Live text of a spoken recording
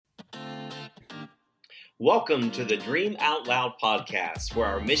Welcome to the Dream Out Loud podcast, where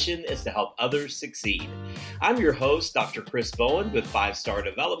our mission is to help others succeed. I'm your host, Dr. Chris Bowen with 5-Star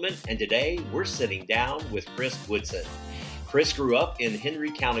Development, and today we're sitting down with Chris Woodson. Chris grew up in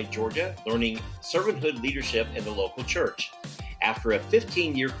Henry County, Georgia, learning servanthood leadership in the local church. After a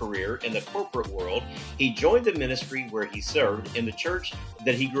 15-year career in the corporate world, he joined the ministry where he served in the church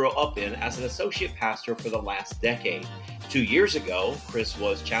that he grew up in as an associate pastor for the last decade. 2 years ago, Chris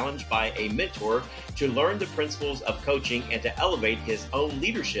was challenged by a mentor to learn the principles of coaching and to elevate his own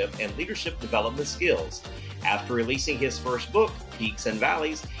leadership and leadership development skills. After releasing his first book, Peaks and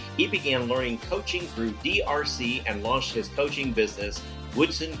Valleys, he began learning coaching through DRC and launched his coaching business,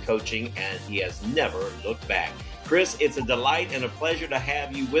 Woodson Coaching, and he has never looked back. Chris, it's a delight and a pleasure to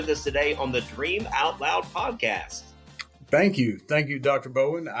have you with us today on the Dream Out Loud podcast. Thank you. Thank you, Dr.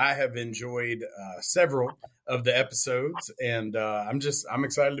 Bowen. I have enjoyed several of the episodes, and I'm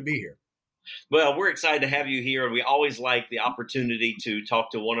excited to be here. Well, we're excited to have you here, and we always like the opportunity to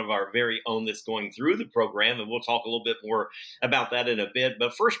talk to one of our very own that's going through the program, and we'll talk a little bit more about that in a bit.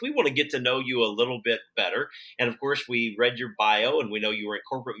 But first, we want to get to know you a little bit better. And of course, we read your bio, and we know you were in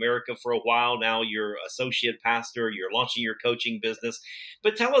corporate America for a while. Now you're associate pastor, you're launching your coaching business.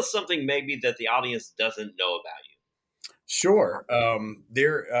 But tell us something maybe that the audience doesn't know about you. Sure.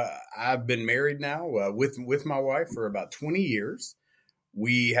 I've been married now with my wife for about 20 years.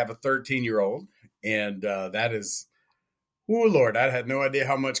 We have a 13-year-old, and that is, oh, Lord, I had no idea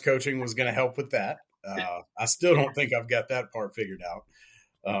how much coaching was going to help with that. I still don't think I've got that part figured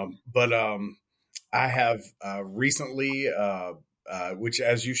out. But I have recently, which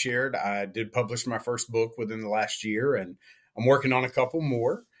as you shared, I did publish my first book within the last year, and I'm working on a couple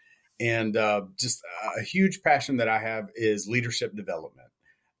more. And just a huge passion that I have is leadership development.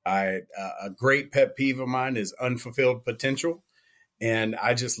 A great pet peeve of mine is unfulfilled potential. And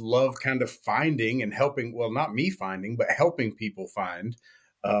I just love kind of finding and helping, well, not me finding, but helping people find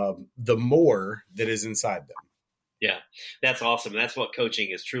the more that is inside them. Yeah, that's awesome. That's what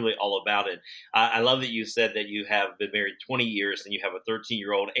coaching is truly all about. And I love that you said that you have been married 20 years and you have a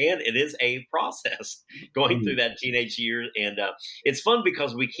 13-year-old, and it is a process going through that teenage year. And it's fun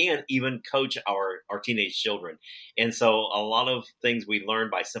because we can't even coach our teenage children. And so a lot of things we learn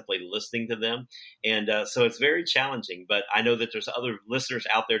by simply listening to them. And so it's very challenging. But I know that there's other listeners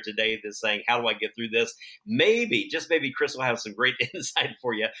out there today that's saying, how do I get through this? Maybe, just maybe, Chris will have some great insight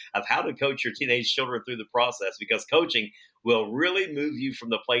for you of how to coach your teenage children through the process, because coaching will really move you from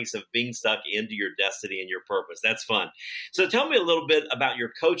the place of being stuck into your destiny and your purpose. That's fun. So tell me a little bit about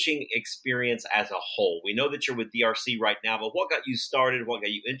your coaching experience as a whole. We know that you're with DRC right now, but what got you started? What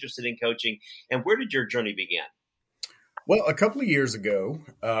got you interested in coaching? And where did your journey begin? Well, a couple of years ago,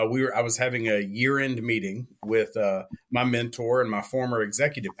 I was having a year-end meeting with my mentor and my former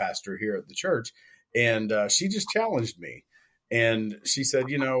executive pastor here at the church, and she just challenged me. And she said,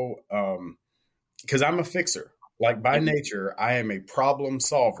 because I'm a fixer. Like by nature, I am a problem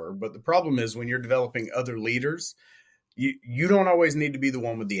solver. But the problem is when you're developing other leaders, you don't always need to be the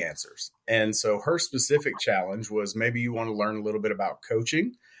one with the answers. And so her specific challenge was maybe you want to learn a little bit about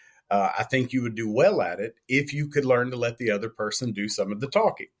coaching. I think you would do well at it if you could learn to let the other person do some of the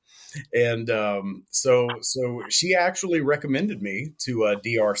talking. And so she actually recommended me to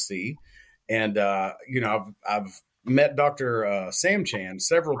DRC. And, I've met Dr. Sam Chan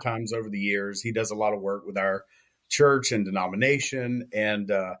several times over the years. He does a lot of work with our church and denomination.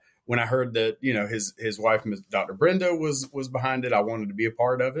 And when I heard that, his wife, Ms. Dr. Brenda, was behind it, I wanted to be a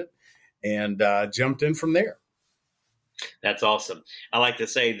part of it and jumped in from there. That's awesome. I like to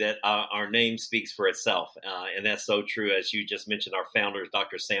say that our name speaks for itself. And that's so true. As you just mentioned, our founders,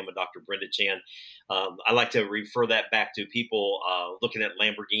 Dr. Sam and Dr. Brenda Chan. I like to refer that back to people looking at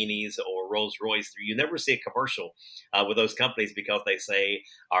Lamborghinis or Rolls Royce. You never see a commercial with those companies because they say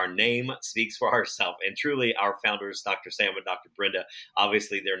our name speaks for ourselves. And truly, our founders, Dr. Sam and Dr. Brenda,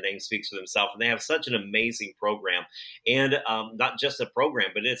 obviously their name speaks for themselves. And they have such an amazing program. And not just a program,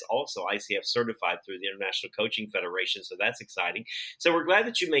 but it's also ICF certified through the International Coaching Federation. So that's exciting. So we're glad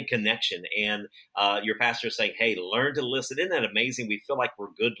that you made connection. And your pastor is saying, hey, learn to listen. Isn't that amazing? We feel like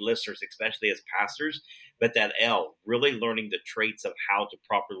we're good listeners, especially as pastors. But that L, really learning the traits of how to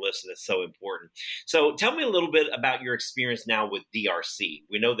properly listen is so important. So tell me a little bit about your experience now with DRC.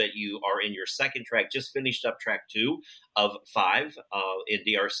 We know that you are in your second track, just finished up track 2 of 5 in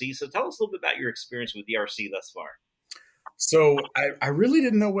DRC. So tell us a little bit about your experience with DRC thus far. So I really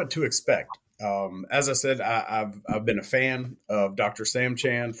didn't know what to expect. As I said, I've been a fan of Dr. Sam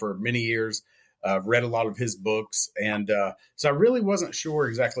Chan for many years. I've read a lot of his books, and so I really wasn't sure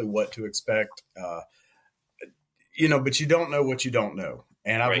exactly what to expect. But you don't know what you don't know.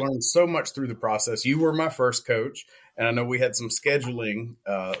 And I've Right. learned so much through the process. You were my first coach, and I know we had some scheduling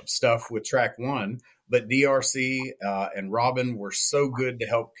stuff with track one, but DRC and Robin were so good to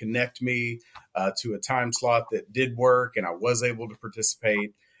help connect me to a time slot that did work, and I was able to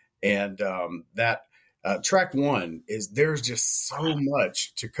participate. And that track one is there's just so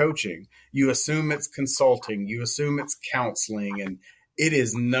much to coaching. You assume it's consulting, you assume it's counseling, and it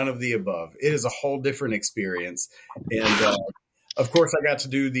is none of the above. It is a whole different experience. And of course, I got to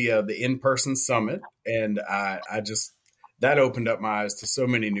do the in-person summit, and I just that opened up my eyes to so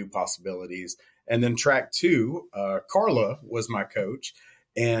many new possibilities. And then track two, Carla was my coach,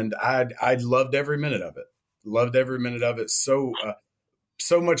 and I loved every minute of it. Loved every minute of it. So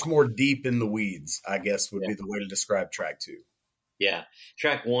much more deep in the weeds, I guess would Yeah. be the way to describe track two. Yeah.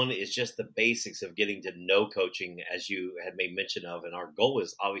 Track one is just the basics of getting to know coaching, as you had made mention of. And our goal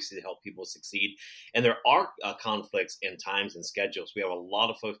is obviously to help people succeed. And there are conflicts in times and schedules. We have a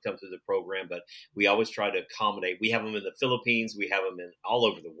lot of folks come through the program, but we always try to accommodate. We have them in the Philippines. We have them in all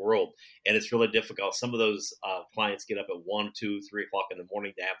over the world. And it's really difficult. Some of those clients get up at 1, 2, 3 o'clock in the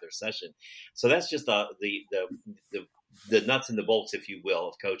morning to have their session. So that's just the nuts and the bolts, if you will,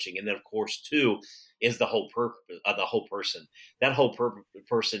 of coaching. And then, of course, two is the whole the whole person. That whole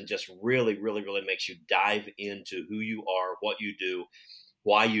person just really, really, really makes you dive into who you are, what you do,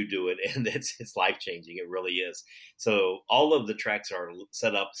 why you do it, and it's life changing. It really is. So all of the tracks are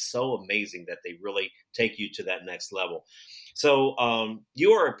set up so amazing that they really take you to that next level. So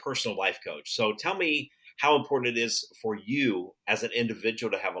you are a personal life coach. So tell me how important it is for you as an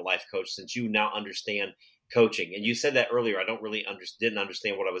individual to have a life coach, since you now understand coaching. And you said that earlier. I don't really didn't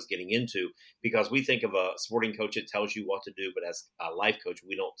understand what I was getting into, because we think of a sporting coach that tells you what to do, but as a life coach,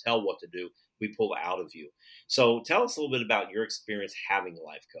 we don't tell what to do. We pull out of you. So tell us a little bit about your experience having a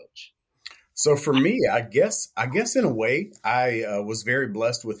life coach. So for me, I guess in a way, I was very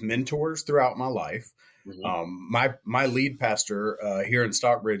blessed with mentors throughout my life. Mm-hmm. My lead pastor here in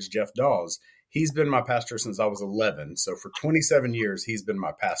Stockbridge, Jeff Dawes, he's been my pastor since I was 11. So for 27 years, he's been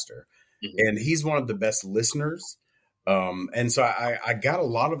my pastor. Mm-hmm. And he's one of the best listeners. And so I got a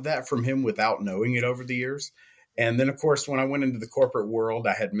lot of that from him without knowing it over the years. And then, of course, when I went into the corporate world,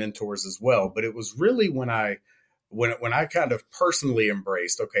 I had mentors as well. But it was really when I kind of personally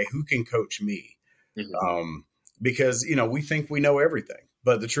embraced, okay, who can coach me? Mm-hmm. Because, we think we know everything,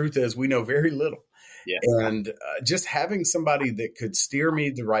 but the truth is we know very little. Yeah. And just having somebody that could steer me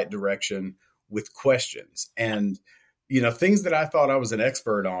the right direction with questions and things that I thought I was an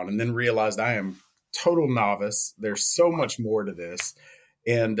expert on, and then realized I am total novice. There's so much more to this.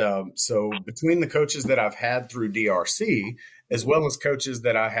 And so between the coaches that I've had through DRC, as well as coaches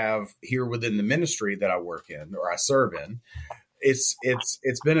that I have here within the ministry that I work in or I serve in, it's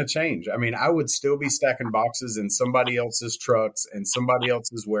been a change. I mean, I would still be stacking boxes in somebody else's trucks and somebody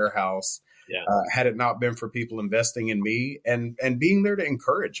else's warehouse Yeah. had it not been for people investing in me and being there to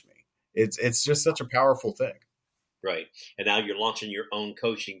encourage me. It's just such a powerful thing. Right. And now you're launching your own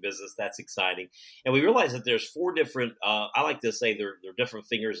coaching business. That's exciting. And we realize that there's 4 different, I like to say they're different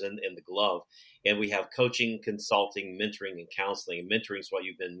fingers in the glove. And we have coaching, consulting, mentoring, and counseling. And mentoring is what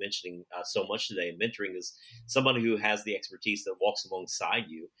you've been mentioning so much today. Mentoring is somebody who has the expertise that walks alongside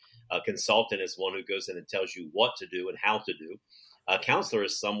you. A consultant is one who goes in and tells you what to do and how to do. A counselor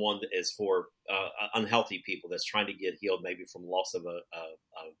is someone that is for unhealthy people that's trying to get healed, maybe from loss of a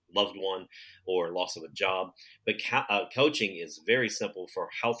loved one or loss of a job. But coaching is very simple for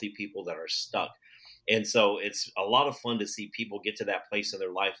healthy people that are stuck. And so it's a lot of fun to see people get to that place in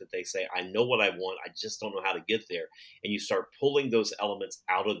their life that they say, I know what I want, I just don't know how to get there. And you start pulling those elements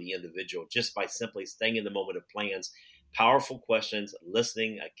out of the individual just by simply staying in the moment of plans, powerful questions,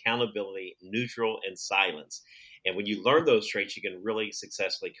 listening, accountability, neutral, and silence. And when you learn those traits, you can really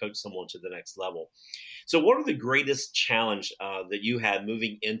successfully coach someone to the next level. So what are the greatest challenge that you had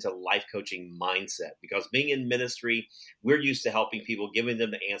moving into life coaching mindset? Because being in ministry, we're used to helping people, giving them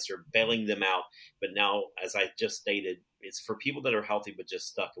the answer, bailing them out. But now, as I just stated, it's for people that are healthy but just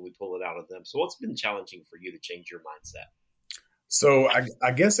stuck, and we pull it out of them. So what's been challenging for you to change your mindset? So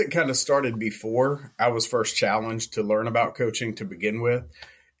I guess it kind of started before I was first challenged to learn about coaching to begin with.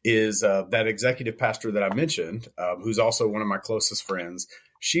 Is that executive pastor that I mentioned, who's also one of my closest friends.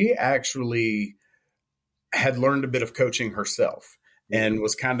 She actually had learned a bit of coaching herself and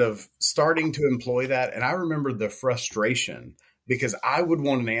was kind of starting to employ that. And I remember the frustration because I would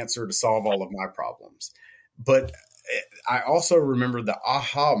want an answer to solve all of my problems. But I also remember the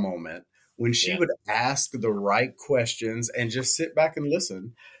aha moment when she would ask the right questions and just sit back and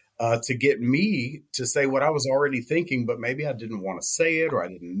listen. To get me to say what I was already thinking, but maybe I didn't want to say it or I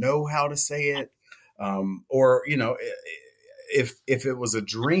didn't know how to say it. if it was a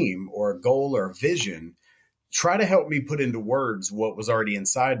dream or a goal or a vision, try to help me put into words what was already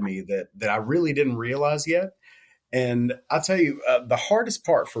inside me that I really didn't realize yet. And I'll tell you, the hardest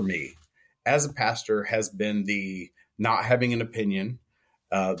part for me as a pastor has been the not having an opinion,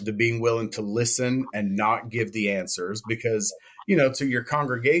 the being willing to listen and not give the answers because, to your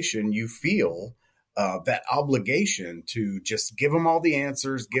congregation, you feel that obligation to just give them all the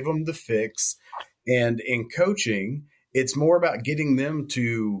answers, give them the fix. And in coaching, it's more about getting them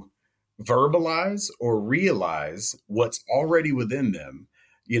to verbalize or realize what's already within them.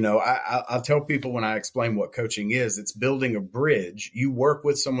 I'll tell people when I explain what coaching is, it's building a bridge. You work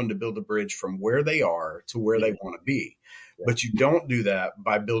with someone to build a bridge from where they are to where they want to be, but you don't do that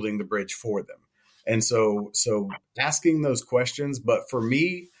by building the bridge for them. And so asking those questions, but for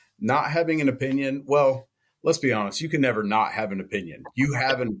me, not having an opinion, well, let's be honest, you can never not have an opinion. You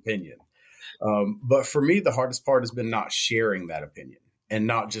have an opinion. But for me, the hardest part has been not sharing that opinion and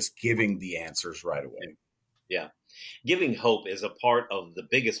not just giving the answers right away. Yeah. Giving hope is the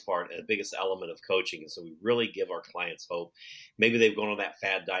biggest element of coaching. And so we really give our clients hope. Maybe they've gone on that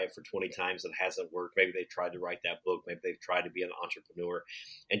fad diet for 20 times and it hasn't worked. Maybe they've tried to write that book. Maybe they've tried to be an entrepreneur,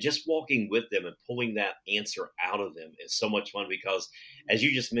 and just walking with them and pulling that answer out of them is so much fun because, as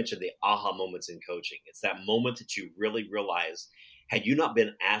you just mentioned, the aha moments in coaching, it's that moment that you really realize, had you not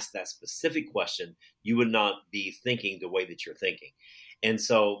been asked that specific question, you would not be thinking the way that you're thinking. And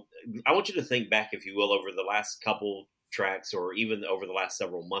so I want you to think back, if you will, over the last couple tracks or even over the last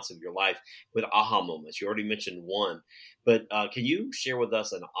several months of your life with aha moments. You already mentioned one, but can you share with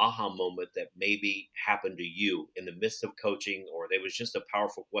us an aha moment that maybe happened to you in the midst of coaching, or there was just a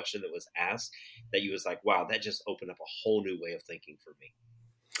powerful question that was asked that you was like, wow, that just opened up a whole new way of thinking for me?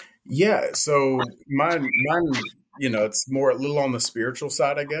 Yeah. So mine, it's more a little on the spiritual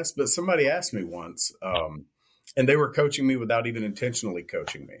side, I guess, but somebody asked me once, and they were coaching me without even intentionally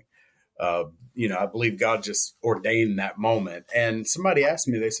coaching me. I believe God just ordained that moment. And somebody asked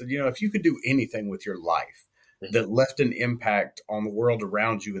me, they said, if you could do anything with your life that left an impact on the world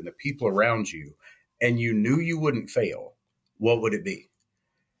around you and the people around you, and you knew you wouldn't fail, what would it be?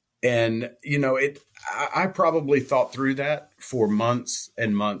 And, I probably thought through that for months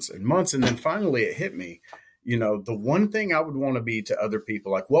and months and months. And then finally it hit me. The one thing I would want to be to other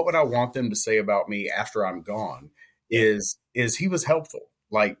people, like what would I want them to say about me after I'm gone, is he was helpful.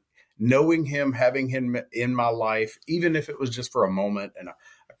 Like knowing him, having him in my life, even if it was just for a moment and a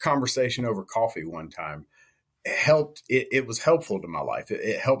conversation over coffee one time, helped. It was helpful to my life.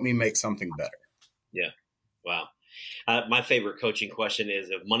 It helped me make something better. Yeah. Wow. My favorite coaching question is,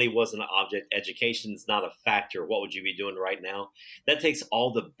 if money wasn't an object, education is not a factor, what would you be doing right now? That takes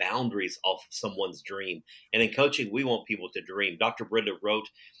all the boundaries off someone's dream. And in coaching, we want people to dream. Dr. Brenda wrote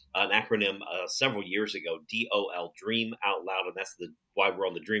an acronym several years ago, DOL, Dream Out Loud. And that's why we're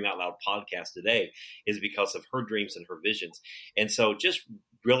on the Dream Out Loud podcast today, is because of her dreams and her visions. And so just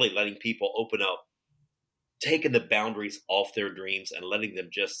really letting people open up, taking the boundaries off their dreams and letting them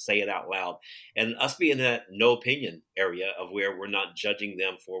just say it out loud, and us being in that no opinion area of where we're not judging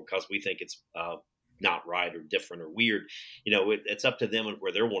them because we think it's not right or different or weird. It's up to them and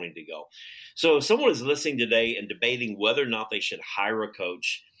where they're wanting to go. So if someone is listening today and debating whether or not they should hire a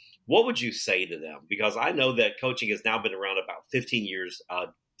coach, what would you say to them? Because I know that coaching has now been around about 15 years.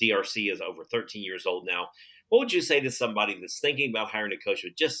 DRC is over 13 years old now. What would you say to somebody that's thinking about hiring a coach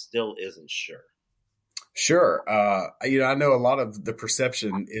but just still isn't sure? Sure. I know a lot of the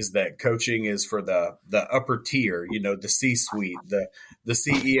perception is that coaching is for the upper tier, the C-suite, the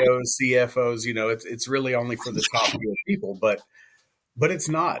CEOs, CFOs, it's really only for the top tier people, but it's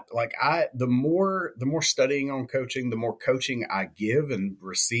not. Like the more studying on coaching, the more coaching I give and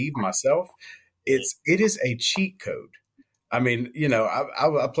receive myself, it is a cheat code. I mean,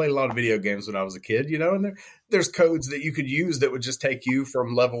 I played a lot of video games when I was a kid, and there's codes that you could use that would just take you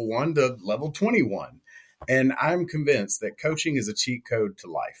from level 1 to level 21. And I'm convinced that coaching is a cheat code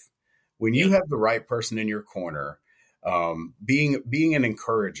to life. When you have the right person in your corner, being an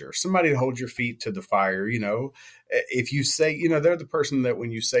encourager, somebody to hold your feet to the fire, if you say, they're the person that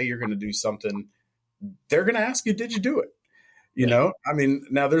when you say you're going to do something, they're going to ask you, did you do it? I mean,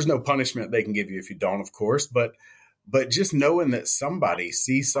 now there's no punishment they can give you if you don't, of course, but just knowing that somebody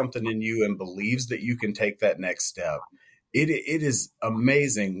sees something in you and believes that you can take that next step. It is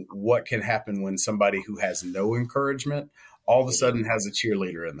amazing what can happen when somebody who has no encouragement all of a sudden has a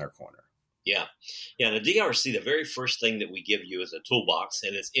cheerleader in their corner. Yeah. In the DRC, the very first thing that we give you is a toolbox,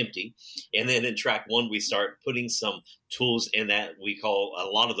 and it's empty. And then in track 1, we start putting some tools in that. We call a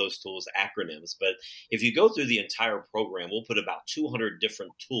lot of those tools acronyms. But if you go through the entire program, we'll put about 200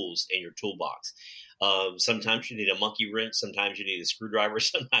 different tools in your toolbox. Sometimes you need a monkey wrench. Sometimes you need a screwdriver.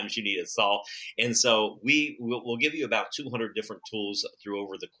 Sometimes you need a saw. And so we'll give you about 200 different tools through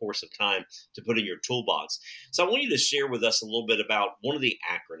over the course of time to put in your toolbox. So I want you to share with us a little bit about one of the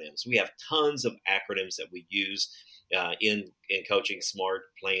acronyms. We have tons of acronyms that we use in coaching: SMART,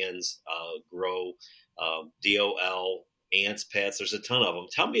 plans, grow, DOL, ants, pets. There's a ton of them.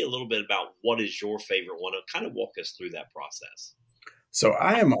 Tell me a little bit about what is your favorite one and kind of walk us through that process. So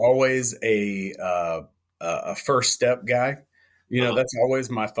I am always a first step guy. That's always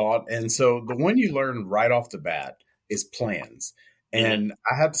my thought. And so the one you learn right off the bat is plans. And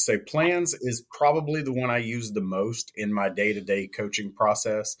I have to say, plans is probably the one I use the most in my day-to-day coaching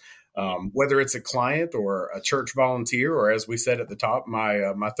process, whether it's a client or a church volunteer, or as we said at the top, my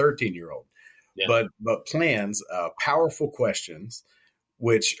 13-year-old. Yeah. But plans, powerful questions,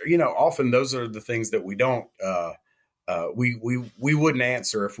 which, often those are the things that we don't we wouldn't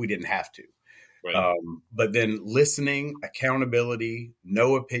answer if we didn't have to. Right. But then listening, accountability,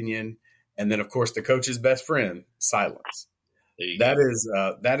 no opinion, and then of course the coach's best friend, silence.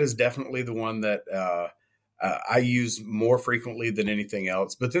 That is definitely the one that I use more frequently than anything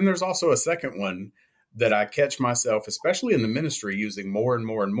else. But then there's also a second one that I catch myself, especially in the ministry, using more and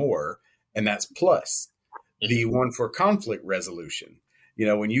more and more, and that's plus, the one for conflict resolution.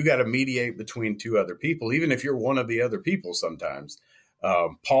 When you got to mediate between two other people, even if you're one of the other people sometimes,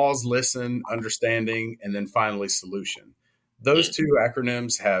 pause, listen, understanding, and then finally solution. Those two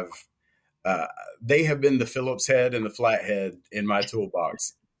acronyms have been the Phillips head and the flathead in my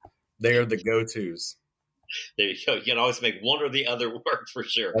toolbox. They are the go-tos. There you go. You can always make one or the other work for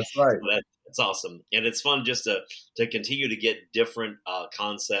sure. That's right. So that's awesome. And it's fun just to continue to get different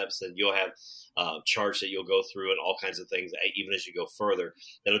concepts, and you'll have charts that you'll go through and all kinds of things, even as you go further,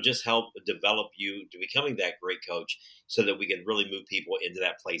 that'll just help develop you to becoming that great coach so that we can really move people into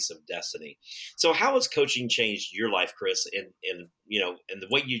that place of destiny. So how has coaching changed your life, Chris, and the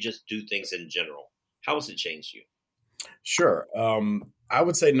way you just do things in general? How has it changed you? Sure. I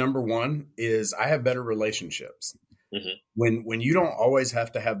would say number one is I have better relationships. When you don't always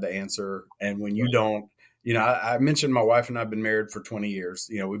have to have the answer, and when you don't, I mentioned my wife and I've been married for 20 years.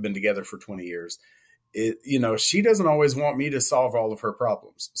 We've been together for 20 years. She doesn't always want me to solve all of her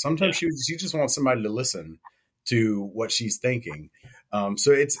problems. Sometimes she just wants somebody to listen to what she's thinking.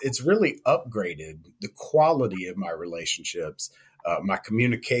 So it's really upgraded the quality of my relationships, my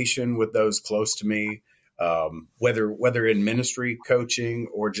communication with those close to me, whether in ministry, coaching,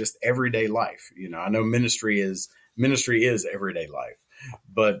 or just everyday life. I know ministry is everyday life,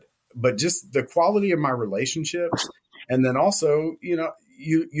 but just the quality of my relationships. And then also,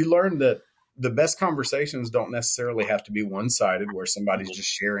 you learn that the best conversations don't necessarily have to be one-sided where somebody's just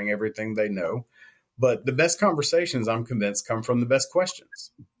sharing everything they know, but the best conversations, I'm convinced, come from the best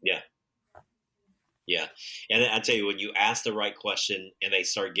questions. Yeah. Yeah. And I tell you, when you ask the right question and they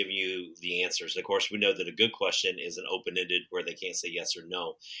start giving you the answers, of course, we know that a good question is an open-ended where they can't say yes or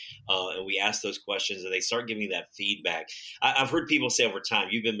no. And we ask those questions and they start giving you that feedback. I've heard people say over time,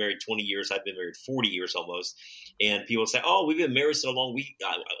 you've been married 20 years, I've been married 40 years almost. And people say, oh, we've been married so long,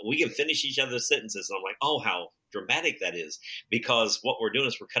 we can finish each other's sentences. And I'm like, oh, how dramatic that is, because what we're doing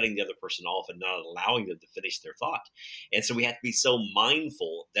is we're cutting the other person off and not allowing them to finish their thought. And so we have to be so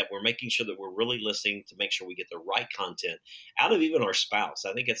mindful that we're making sure that we're really listening to make sure we get the right content out of even our spouse.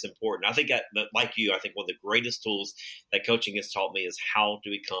 I think it's important. I think that, like you, I think one of the greatest tools that coaching has taught me is how to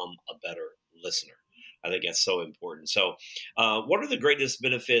become a better listener. I think that's so important. So what are the greatest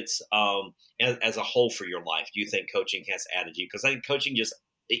benefits as a whole for your life do you think coaching has added you? Because I think coaching just,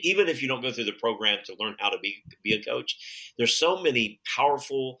 even if you don't go through the program to learn how to be a coach, there's so many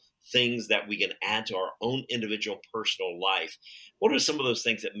powerful things that we can add to our own individual personal life. What are some of those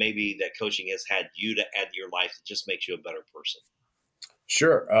things that maybe that coaching has had you to add to your life that just makes you a better person?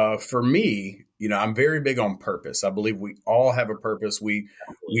 Sure. For me, I'm very big on purpose. I believe we all have a purpose. We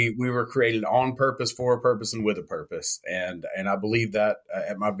were created on purpose, for a purpose, and with a purpose. And I believe that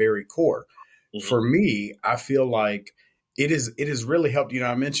at my very core. Mm-hmm. For me, I feel like it has really helped.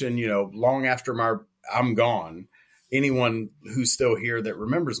 I mentioned, long after I'm gone, anyone who's still here that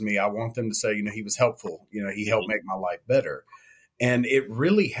remembers me, I want them to say, he was helpful. He helped make my life better. And it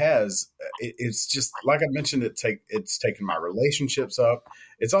really has. It's just like I mentioned. It's taken my relationships up.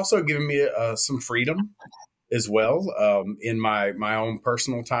 It's also given me some freedom as well in my own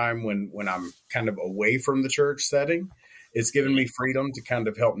personal time when I'm kind of away from the church setting. It's given me freedom to kind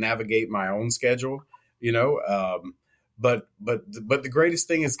of help navigate my own schedule. But the greatest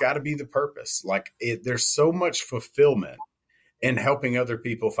thing has got to be the purpose. Like there's so much fulfillment in helping other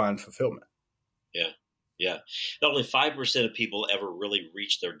people find fulfillment. Yeah. Yeah. Not only 5% of people ever really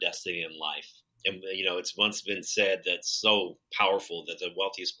reach their destiny in life. And, it's once been said that's so powerful that the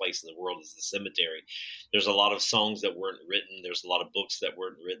wealthiest place in the world is the cemetery. There's a lot of songs that weren't written. There's a lot of books that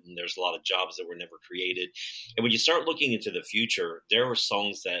weren't written. There's a lot of jobs that were never created. And when you start looking into the future, there are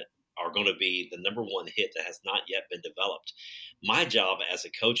songs that are going to be the number one hit that has not yet been developed. My job as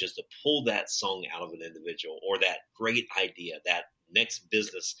a coach is to pull that song out of an individual, or that great idea, that next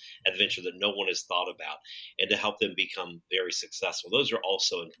business adventure that no one has thought about, and to help them become very successful. Those are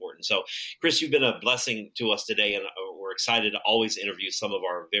also important. So, Chris, you've been a blessing to us today, and we're excited to always interview some of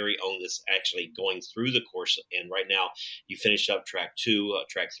our very own that's actually going through the course. And right now, you finished up track 2,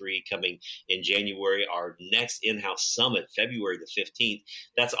 track 3 coming in January. Our next in-house summit, February the 15th.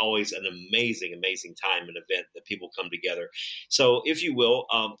 That's always an amazing, amazing time and event that people come together. So, if you will,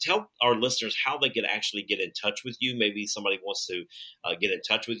 tell our listeners how they can actually get in touch with you. Maybe somebody wants to get in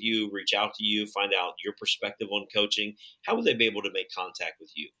touch with you, reach out to you, find out your perspective on coaching. How would they be able to make contact with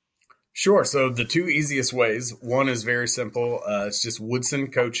you? Sure. So the two easiest ways, one is very simple. It's just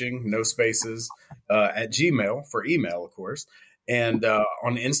Woodson Coaching, no spaces, at Gmail for email, of course. And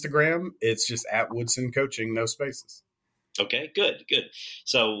on Instagram, it's just at Woodson Coaching, no spaces. Okay, good.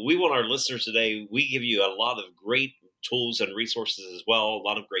 So we want our listeners today, we give you a lot of great tools and resources as well. A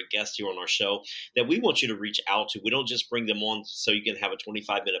lot of great guests here on our show that we want you to reach out to. We don't just bring them on so you can have a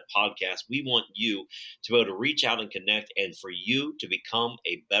 25-minute podcast. We want you to be able to reach out and connect, and for you to become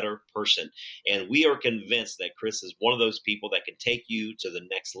a better person. And we are convinced that Chris is one of those people that can take you to the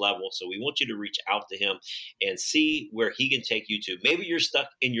next level. So we want you to reach out to him and see where he can take you to. Maybe you're stuck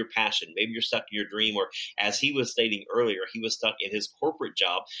in your passion. Maybe you're stuck in your dream, or as he was stating earlier, he was stuck in his corporate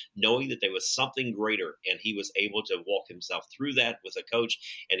job, knowing that there was something greater, and he was able to walk himself through that with a coach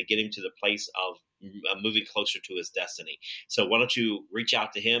and to get him to the place of moving closer to his destiny. So why don't you reach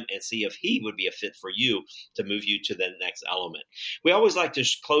out to him and see if he would be a fit for you to move you to the next element. We always like to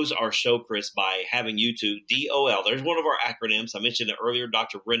close our show, Chris, by having you to DOL. There's one of our acronyms. I mentioned it earlier.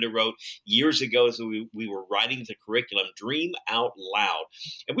 Dr. Brenda wrote years ago as we were writing the curriculum, Dream Out Loud.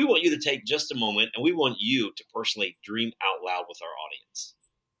 And we want you to take just a moment, and we want you to personally dream out loud with our audience.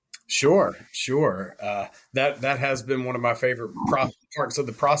 Sure. That has been one of my favorite parts of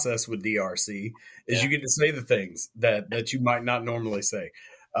the process with DRC is you get to say the things that you might not normally say.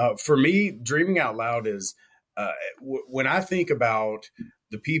 For me, dreaming out loud is when I think about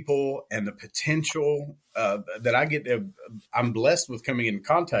the people and the potential that I'm blessed with coming in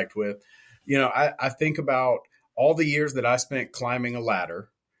contact with. I think about all the years that I spent climbing a ladder.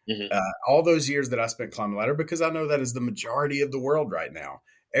 Mm-hmm. All those years that I spent climbing a ladder, because I know that is the majority of the world right now.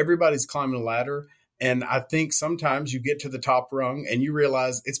 Everybody's climbing a ladder. And I think sometimes you get to the top rung and you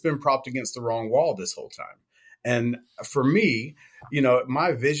realize it's been propped against the wrong wall this whole time. And for me,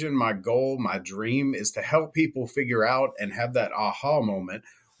 my vision, my goal, my dream is to help people figure out and have that aha moment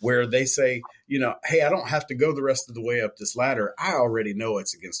where they say, hey, I don't have to go the rest of the way up this ladder. I already know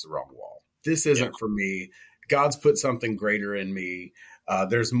it's against the wrong wall. This isn't for me. God's put something greater in me.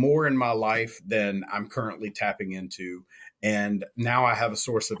 There's more in my life than I'm currently tapping into. And now I have a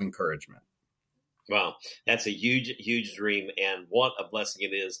source of encouragement. Wow, that's a huge, huge dream. And what a blessing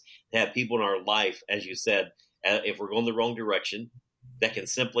it is to have people in our life, as you said, if we're going the wrong direction, that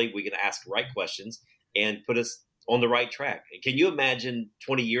we can ask the right questions and put us on the right track. Can you imagine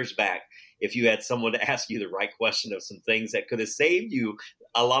 20 years back if you had someone to ask you the right question of some things that could have saved you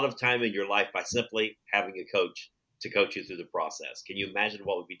a lot of time in your life by simply having a coach to coach you through the process? Can you imagine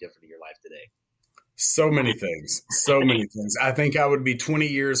what would be different in your life today? So many things. I think I would be 20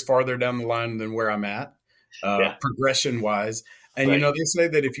 years farther down the line than where I'm at, progression wise. And, they say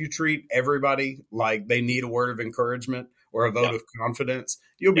that if you treat everybody like they need a word of encouragement or a vote of confidence,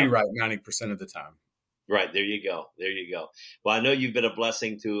 you'll be right 90% of the time. Right. There you go. Well, I know you've been a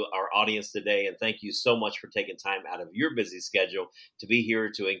blessing to our audience today, and thank you so much for taking time out of your busy schedule to be here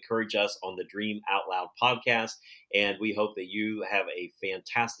to encourage us on the Dream Out Loud podcast. And we hope that you have a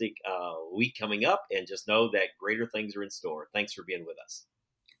fantastic week coming up, and just know that greater things are in store. Thanks for being with us.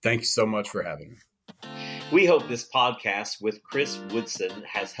 Thank you so much for having me. We hope this podcast with Chris Woodson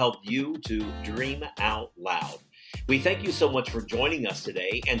has helped you to dream out loud. We thank you so much for joining us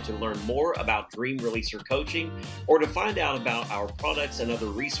today, and to learn more about Dream Releaser Coaching, or to find out about our products and other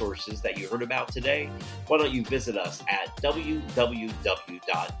resources that you heard about today, why don't you visit us at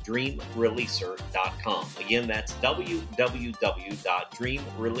www.dreamreleaser.com. Again, that's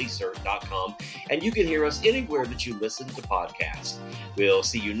www.dreamreleaser.com, and you can hear us anywhere that you listen to podcasts. We'll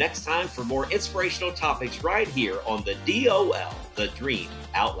see you next time for more inspirational topics right here on the DOL, the Dream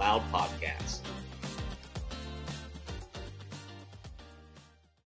Out Loud podcast.